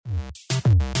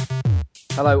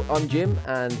Hello, I'm Jim,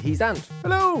 and he's Ant.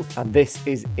 Hello! And this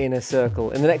is Inner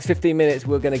Circle. In the next 15 minutes,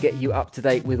 we're going to get you up to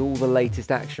date with all the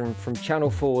latest action from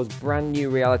Channel 4's brand new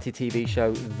reality TV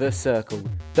show, The Circle.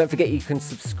 Don't forget you can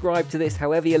subscribe to this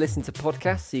however you listen to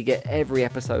podcasts, so you get every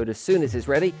episode as soon as it's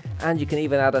ready, and you can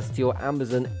even add us to your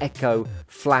Amazon Echo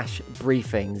flash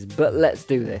briefings. But let's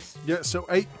do this. Yeah, so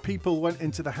 8 people went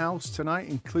into the house tonight,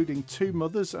 including 2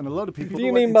 mothers and a lot of people... Do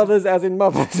you mean mothers as in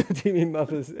mothers, or do you mean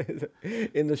mothers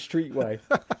in the street way?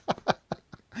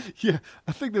 Yeah,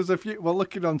 I think there's a few... Well,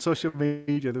 looking on social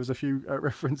media, there was a few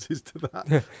references to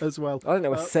that as well. I think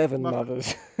there were 7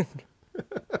 mothers.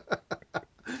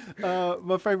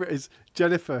 My favourite is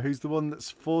Jennifer, who's the one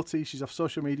that's 40. She's off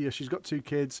social media. She's got 2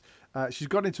 kids. She's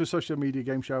got into a social media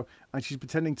game show, and she's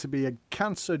pretending to be a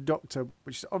cancer doctor,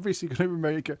 which is obviously going to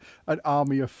make an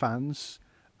army of fans.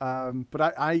 But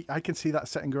I can see that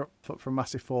setting her up for a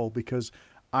massive fall, because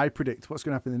I predict what's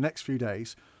going to happen in the next few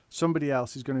days. Somebody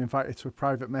else is going to invite her to a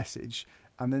private message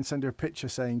and then send her a picture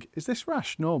saying, "Is this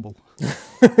rash normal?"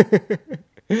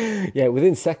 Yeah,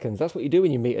 within seconds. That's what you do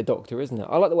when you meet a doctor, isn't it?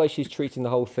 I like the way she's treating the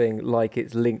whole thing like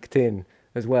it's LinkedIn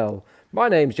as well. My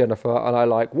name's Jennifer, and I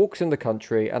like walks in the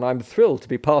country, and I'm thrilled to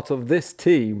be part of this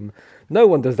team. No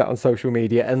one does that on social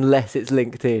media unless it's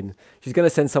LinkedIn. She's going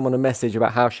to send someone a message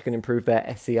about how she can improve their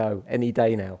SEO any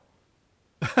day now.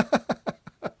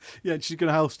 Yeah, she's going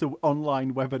to host an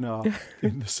online webinar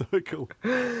in The Circle.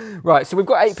 Right, so we've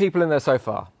got 8 people in there so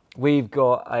far. We've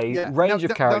got a range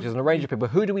of characters and a range of people.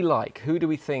 Who do we like? Who do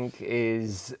we think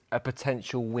is a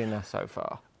potential winner so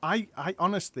far? I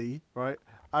honestly, right,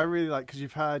 I really like, because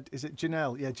you've had, is it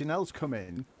Janelle? Yeah, Janelle's come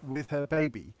in with her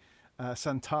baby,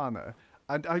 Santana.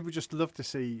 And I would just love to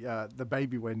see the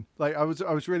baby win. Like, I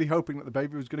was really hoping that the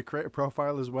baby was going to create a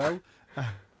profile as well.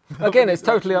 Again, it's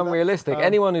totally unrealistic.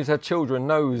 Anyone who's had children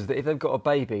knows that if they've got a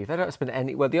baby, they don't spend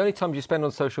any... Well, the only time you spend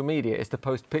on social media is to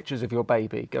post pictures of your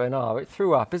baby going, "Oh, it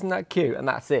threw up, isn't that cute?" And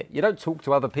that's it. You don't talk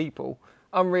to other people.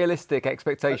 Unrealistic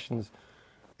expectations.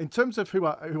 In terms of who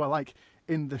I like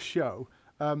in the show,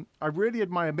 I really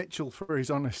admire Mitchell for his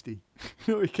honesty.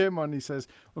 He came on, he says,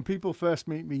 "When people first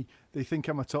meet me, they think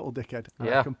I'm a total dickhead." And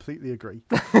I completely agree.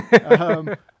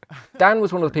 Dan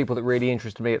was one of the people that really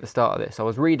interested me at the start of this. I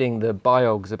was reading the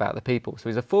biogs about the people. So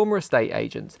he's a former estate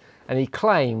agent, and he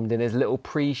claimed in his little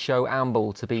pre-show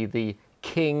amble to be the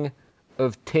king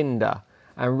of Tinder,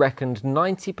 and reckoned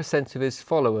 90% of his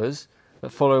followers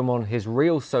that follow him on his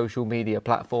real social media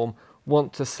platform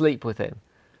want to sleep with him.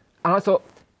 And I thought,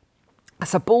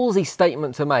 that's a ballsy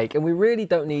statement to make, and we really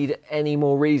don't need any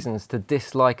more reasons to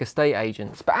dislike estate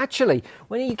agents. But actually,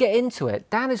 when you get into it,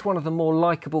 Dan is one of the more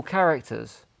likeable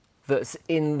characters that's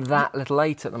in that little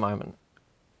 8 at the moment.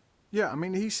 Yeah, I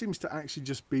mean, he seems to actually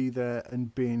just be there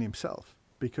and being himself,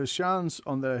 because Sian's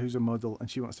on there, who's a model, and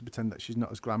she wants to pretend that she's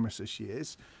not as glamorous as she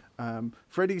is.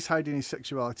 Freddie's hiding his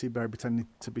sexuality by pretending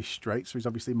to be straight, so he's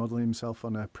obviously modelling himself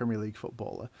on a Premier League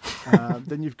footballer.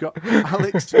 Then you've got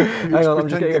Alex. Hang on, I'm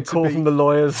just getting a call from the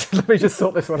lawyers. Let me just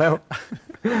sort this one out.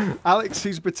 Alex,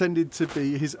 who's pretended to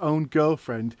be his own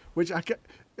girlfriend, which I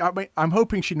mean, I'm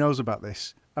hoping she knows about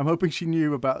this. I'm hoping she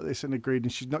knew about this and agreed,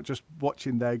 and she's not just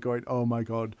watching there going, "Oh my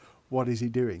God, what is he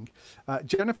doing?"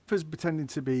 Jennifer's pretending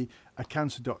to be a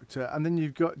cancer doctor, and then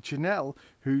you've got Janelle,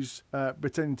 who's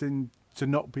pretending to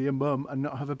not be a mum and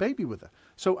not have a baby with her.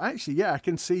 So actually, yeah, I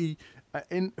can see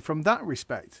from that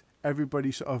respect,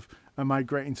 everybody sort of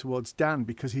migrating towards Dan,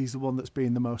 because he's the one that's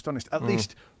being the most honest, at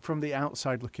least from the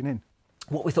outside looking in.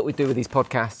 What we thought we'd do with these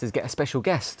podcasts is get a special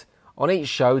guest on each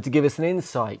show to give us an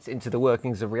insight into the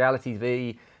workings of reality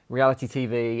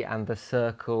TV and The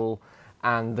Circle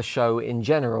and the show in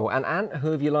general. And Ant,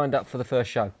 who have you lined up for the first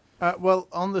show? Well,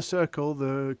 on The Circle,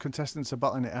 the contestants are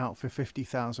battling it out for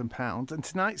 £50,000. And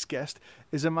tonight's guest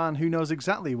is a man who knows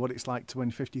exactly what it's like to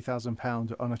win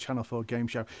 £50,000 on a Channel 4 game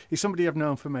show. He's somebody I've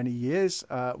known for many years.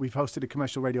 We've hosted a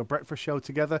commercial radio breakfast show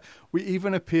together. We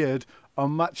even appeared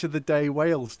on Match of the Day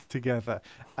Wales together.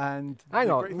 And hang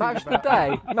on, Match the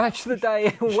Day? Match the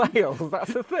Day in Wales?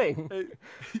 That's a thing?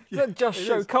 Not just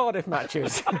show Cardiff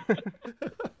matches.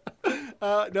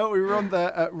 No, we were on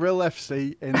there at Real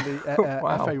FC in the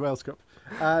Wow. FA Wales Cup.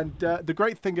 And the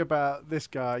great thing about this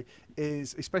guy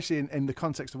is, especially in the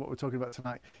context of what we're talking about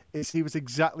tonight, is he was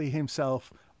exactly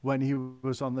himself when he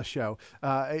was on the show.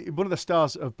 One of the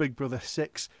stars of Big Brother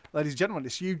 6. Ladies and gentlemen,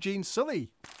 it's Eugene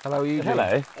Sully. Hello, Eugene.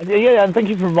 Hello. Yeah, and thank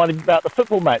you for reminding me about the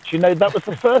football match. You know, that was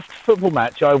the first football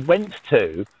match I went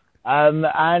to. And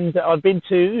I've been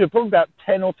to probably about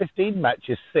 10 or 15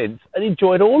 matches since and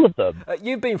enjoyed all of them.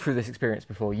 You've been through this experience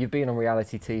before. You've been on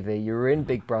reality TV. You were in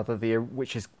Big Brother,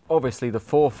 which is obviously the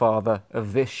forefather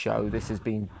of this show. This has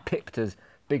been picked as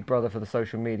Big Brother for the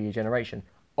social media generation.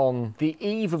 On the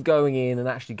eve of going in and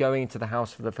actually going into the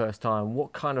house for the first time,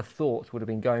 what kind of thoughts would have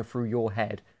been going through your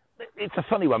head? It's a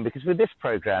funny one because with this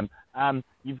program,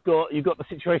 you've got the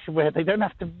situation where they don't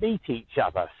have to meet each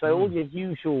other, so all your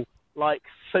usual like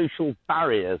social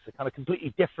barriers are kind of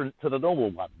completely different to the normal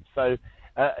ones. So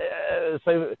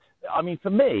I mean, for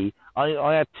me,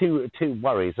 I had two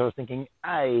worries. I was thinking,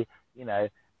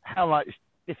 how much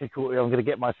difficulty I'm going to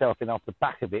get myself in off the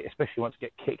back of it, especially once I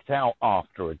get kicked out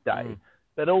after a day.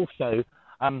 But also,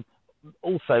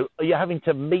 you're having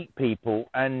to meet people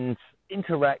and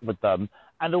interact with them,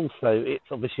 and also it's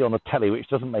obviously on the telly, which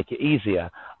doesn't make it easier.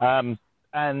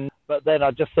 But then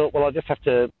I just thought, well, I just have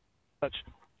to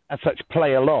as such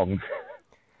play along.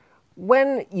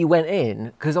 When you went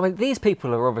in, because I mean, these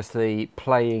people are obviously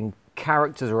playing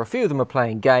characters, or a few of them are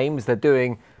playing games. They're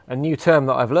doing a new term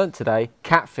that I've learnt today,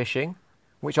 catfishing,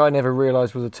 which I never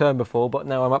realised was a term before, but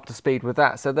now I'm up to speed with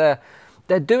that. So they're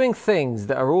doing things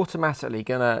that are automatically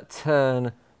going to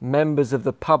turn members of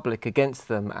the public against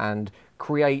them and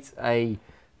create a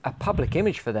public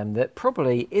image for them that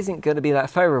probably isn't going to be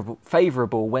that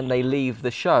favourable when they leave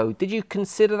the show. Did you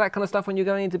consider that kind of stuff when you're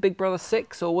going into Big Brother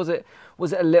 6, or was it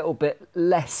a little bit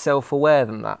less self-aware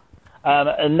than that?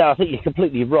 No, I think you're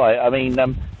completely right. I mean,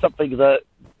 something that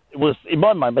was, in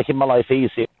my mind, making my life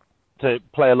easier to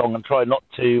play along and try not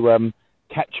to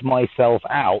catch myself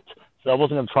out. So I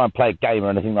wasn't going to try and play a game or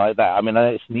anything like that. I mean,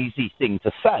 it's an easy thing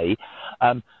to say,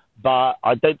 but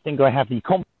I don't think I have the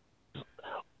confidence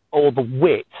or the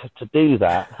wit to do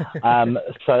that.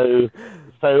 So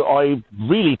I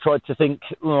really tried to think,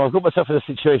 I've got myself in a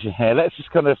situation here. Let's just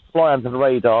kind of fly under the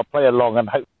radar, play along, and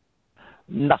hope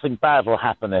nothing bad will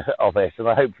happen of it. And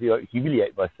I hopefully won't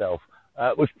humiliate myself,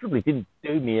 which probably didn't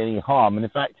do me any harm. And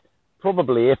in fact,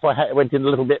 probably if I went in a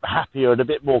little bit happier and a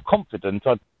bit more confident,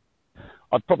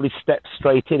 I'd probably step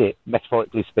straight in it,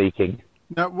 metaphorically speaking.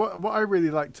 Now, what I really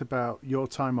liked about your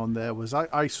time on there was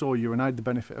I saw you, and I had the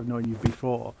benefit of knowing you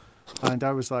before, and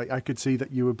I was like, I could see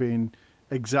that you were being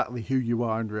exactly who you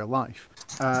are in real life.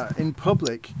 In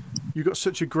public, you got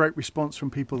such a great response from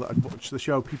people that had watched the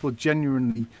show. People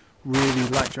genuinely really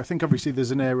liked you. I think obviously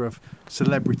there's an air of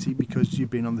celebrity because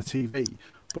you've been on the TV,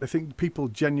 but I think people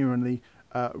genuinely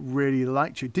really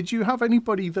liked you. Did you have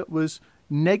anybody that was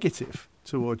negative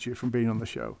towards you from being on the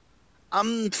show?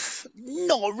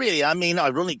 Not really. I mean,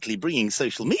 ironically, bringing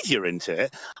social media into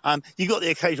it, you got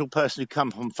the occasional person who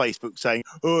comes on Facebook saying,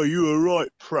 "Oh, you were right,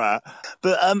 Pratt."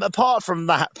 But apart from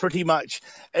that, pretty much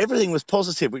everything was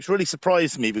positive, which really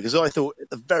surprised me because I thought at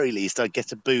the very least I'd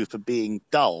get a boo for being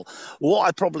dull. What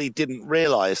I probably didn't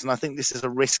realise, and I think this is a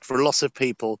risk for lots of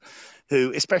people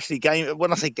who, especially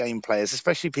when I say game players,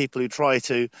 especially people who try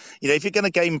to, if you're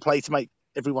going to gameplay to make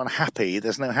everyone happy,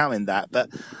 there's no harm in that. But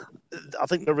I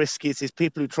think the risk is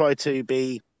people who try to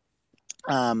be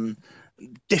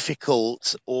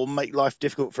difficult or make life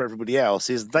difficult for everybody else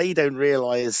is they don't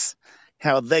realise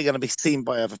how they're going to be seen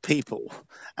by other people.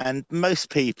 And most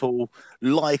people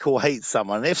like or hate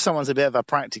someone. And if someone's a bit of a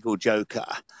practical joker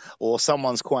or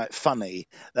someone's quite funny,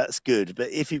 that's good.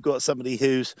 But if you've got somebody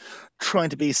who's trying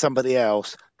to be somebody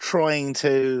else, trying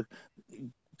to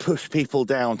push people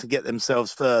down to get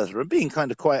themselves further and being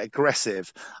kind of quite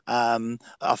aggressive, I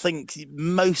think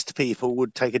most people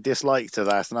would take a dislike to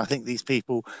that. And I think these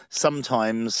people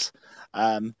sometimes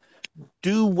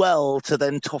do well to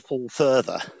then topple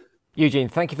further. Eugene,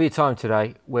 thank you for your time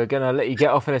today. We're going to let you get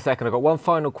off in a second. I've got one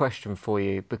final question for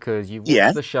you because you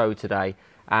watched the show today,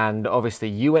 and obviously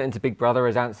you went into Big Brother,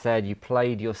 as Ant said, you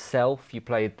played yourself, you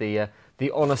played the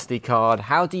honesty card.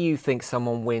 How do you think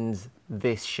someone wins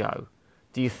this show?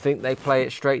 Do you think they play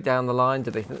it straight down the line?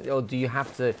 Or do you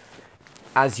have to,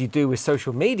 as you do with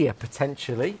social media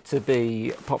potentially, to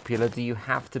be popular, do you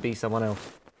have to be someone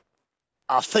else?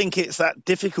 I think it's that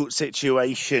difficult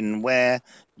situation where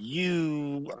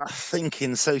you, I think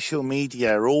in social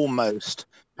media, almost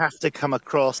have to come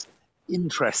across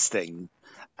interesting.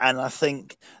 And I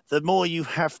think the more you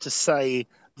have to say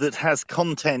that has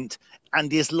content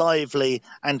and is lively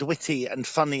and witty and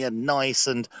funny and nice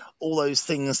and all those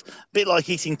things, a bit like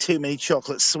eating too many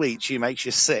chocolate sweets, you makes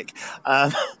you sick. I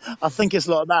think it's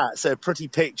like that. So pretty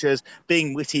pictures,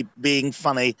 being witty, being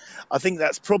funny, I think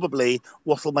that's probably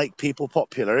what will make people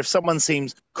popular. If someone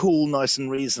seems cool, nice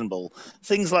and reasonable,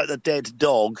 things like the dead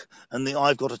dog and the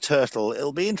I've got a turtle,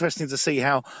 it'll be interesting to see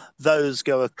how those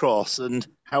go across and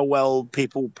how well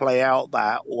people play out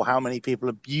that or how many people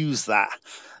abuse that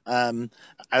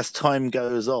as time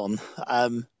goes on.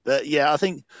 But yeah, I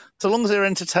think so long as they're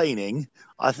entertaining,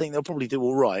 I think they'll probably do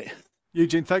all right.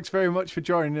 Eugene, thanks very much for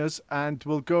joining us, and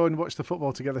we'll go and watch the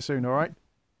football together soon, all right?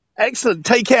 Excellent.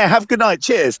 Take care. Have a good night.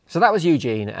 Cheers. So that was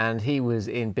Eugene, and he was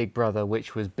in Big Brother,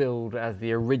 which was billed as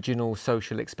the original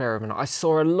social experiment. I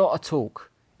saw a lot of talk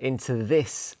into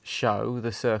this show,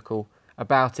 The Circle,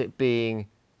 about it being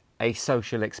a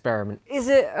social experiment. Is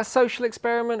it a social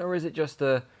experiment, or is it just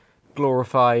a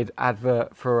glorified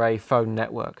advert for a phone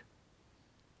network?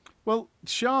 Well,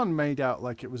 Sian made out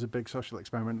like it was a big social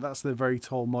experiment. That's the very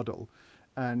tall model.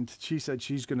 And she said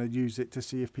she's going to use it to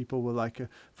see if people will like her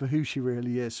for who she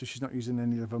really is. So she's not using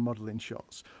any of her modelling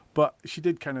shots. But she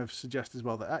did kind of suggest as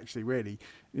well that actually, really,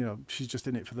 she's just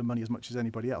in it for the money as much as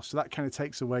anybody else. So that kind of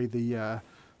takes away the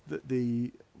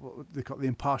what they call the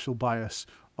impartial bias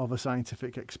of a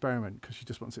scientific experiment, because she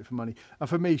just wants it for money. And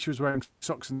for me, she was wearing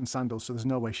socks and sandals, so there's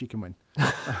no way she can win.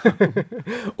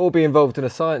 Or be involved in a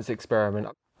science experiment.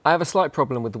 I have a slight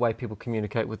problem with the way people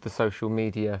communicate with the social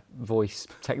media voice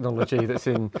technology that's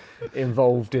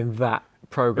involved in that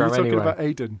program. Are you talking anyway. about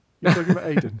Aidan? You're talking about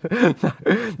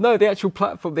Aidan? No, the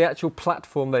actual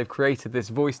platform they've created, this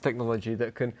voice technology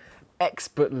that can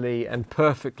expertly and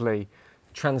perfectly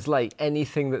translate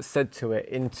anything that's said to it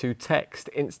into text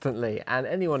instantly. And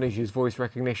anyone who's used voice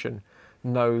recognition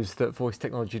knows that voice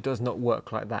technology does not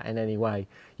work like that in any way.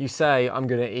 You say, I'm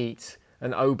going to eat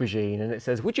an aubergine, and it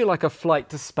says, would you like a flight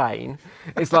to Spain?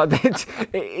 It's like,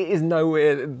 it is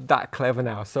nowhere that clever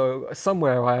now. So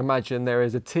somewhere I imagine there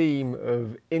is a team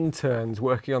of interns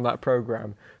working on that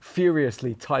program,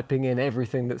 furiously typing in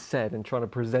everything that's said and trying to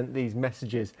present these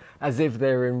messages as if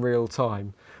they're in real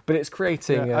time. But it's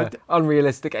creating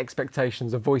unrealistic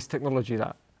expectations of voice technology,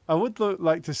 that. I would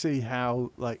like to see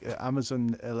how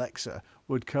Amazon Alexa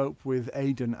would cope with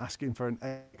Aidan asking for an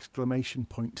exclamation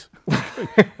point.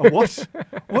 What?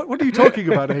 What are you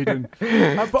talking about, Aidan?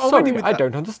 But Sorry, I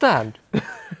don't understand.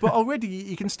 But already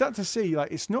you can start to see,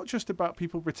 it's not just about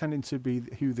people pretending to be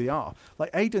who they are. Like,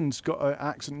 Aidan's got an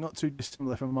accent not too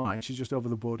dissimilar from mine. She's just over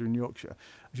the border in Yorkshire.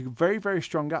 She's got a very, very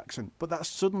strong accent, but that's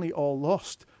suddenly all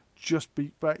lost.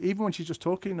 But even when she's just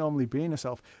talking, normally being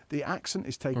herself, the accent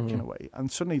is taken away,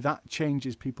 and suddenly that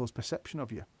changes people's perception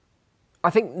of you.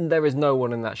 I think there is no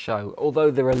one in that show,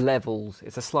 although there are levels,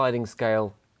 it's a sliding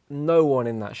scale, no one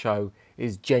in that show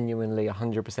is genuinely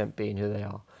 100% being who they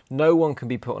are. No one can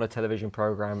be put on a television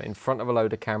programme in front of a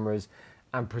load of cameras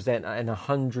and present an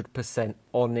 100%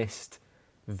 honest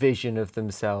vision of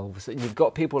themselves. And you've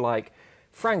got people like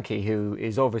Frankie, who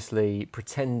is obviously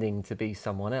pretending to be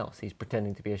someone else. He's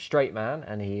pretending to be a straight man,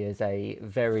 and he is a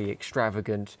very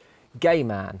extravagant gay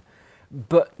man.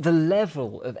 But the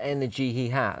level of energy he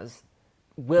has,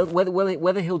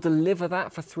 whether he'll deliver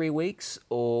that for 3 weeks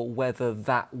or whether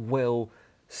that will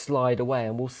slide away,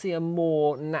 and we'll see a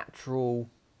more natural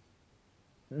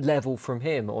level from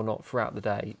him or not throughout the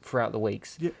day, throughout the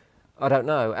weeks. Yeah. I don't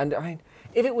know. And I mean,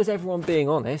 if it was everyone being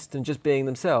honest and just being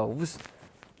themselves,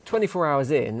 24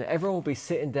 hours in, everyone will be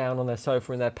sitting down on their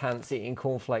sofa in their pants eating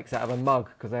cornflakes out of a mug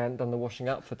because they hadn't done the washing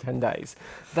up for 10 days.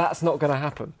 That's not going to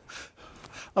happen.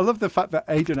 I love the fact that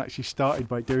Aidan actually started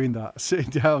by doing that, sitting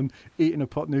down, eating a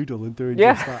pot noodle and doing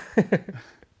just that.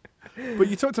 But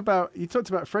you talked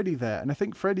about Freddie there, and I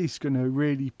think Freddie's going to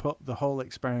really put the whole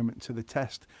experiment to the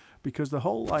test, because the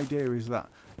whole idea is that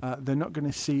they're not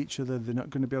going to see each other, they're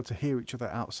not going to be able to hear each other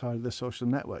outside of the social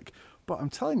network. But I'm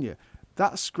telling you,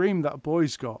 that scream that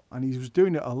boy's got, and he was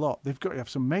doing it a lot, they've got to have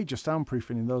some major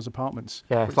soundproofing in those apartments.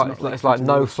 Yeah, it's like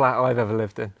no flat I've ever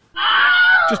lived in.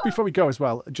 Just before we go as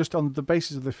well, just on the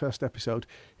basis of the first episode,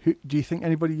 who do you think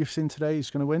anybody you've seen today is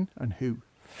going to win, and who?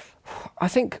 I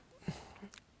think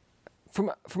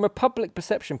from a public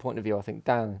perception point of view, I think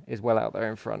Dan is well out there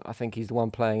in front. I think he's the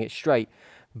one playing it straight.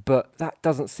 But that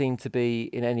doesn't seem to be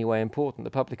in any way important.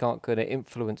 The public aren't going to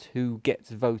influence who gets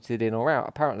voted in or out.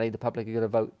 Apparently, the public are going to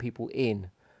vote people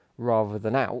in rather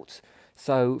than out.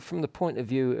 So from the point of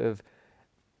view of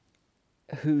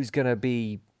who's going to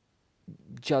be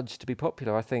judged to be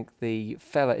popular, I think the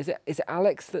fella, is it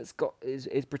Alex that's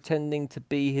is pretending to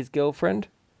be his girlfriend?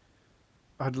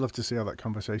 I'd love to see how that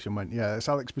conversation went. Yeah, it's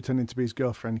Alex pretending to be his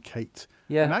girlfriend, Kate.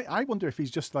 Yeah. And I wonder if he's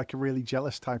just like a really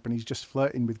jealous type and he's just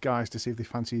flirting with guys to see if they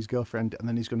fancy his girlfriend, and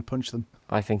then he's going to punch them.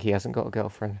 I think he hasn't got a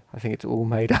girlfriend. I think it's all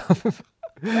made up.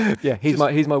 Yeah, he's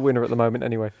my winner at the moment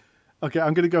anyway. Okay,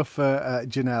 I'm going to go for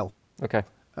Janelle. Okay.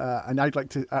 And I'd like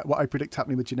to, what I predict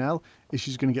happening with Janelle is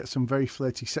she's going to get some very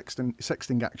flirty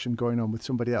sexting action going on with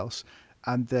somebody else,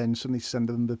 and then suddenly send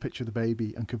them the picture of the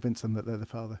baby and convince them that they're the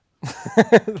father.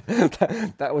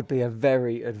 That would be a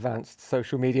very advanced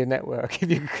social media network if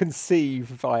you could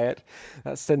conceive by it.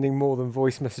 That's sending more than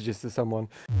voice messages to someone.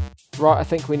 Right, I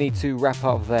think we need to wrap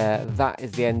up there. That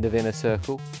is the end of Inner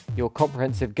Circle, your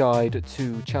comprehensive guide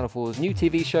to Channel 4's new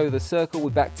TV show, The Circle. We'll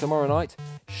be back tomorrow night,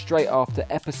 straight after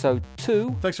episode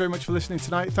 2. Thanks very much for listening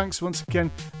tonight. Thanks once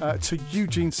again to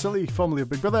Eugene Sully, formerly of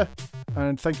Big Brother.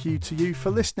 And thank you to you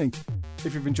for listening.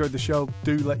 If you've enjoyed the show,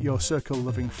 do let your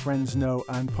circle-loving friends know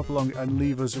and pop along and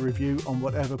leave us a review on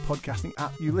whatever podcasting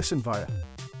app you listen via.